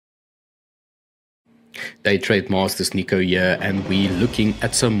Day Trade Masters, Nico here, and we're looking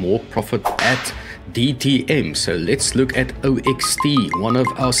at some more profit at DTM. So let's look at OXT, one of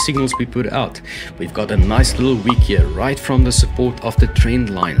our signals we put out. We've got a nice little wick here, right from the support of the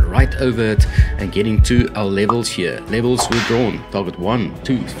trend line, right over it, and getting to our levels here. Levels were drawn, target 1,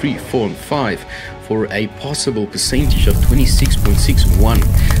 2, 3, 4, and 5, for a possible percentage of 26.61.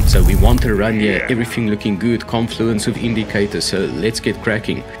 So we want to run here, everything looking good, confluence of indicators. So let's get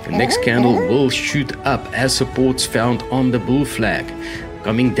cracking. The next candle will shoot up as supports found on the bull flag.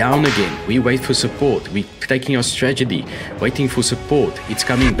 Coming down again, we wait for support. We're taking our strategy, waiting for support. It's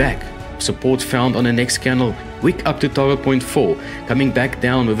coming back. Support found on the next candle, wick up to target point 4, coming back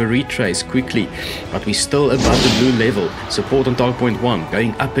down with a retrace quickly, but we're still above the blue level. Support on target point 1,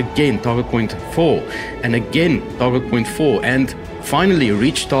 going up again, target point 4, and again target point 4, and finally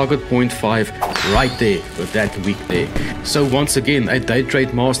reach target point 5 right there with that wick there. So once again, at Day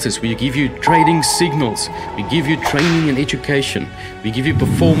Trade Masters, we give you trading signals, we give you training and education, we give you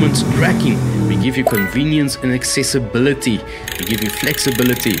performance tracking, we give you convenience and accessibility, we give you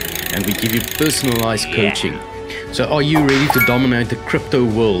flexibility, and we give you personalized coaching. So are you ready to dominate the crypto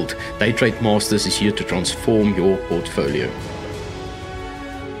world? Day Trade Masters is here to transform your portfolio.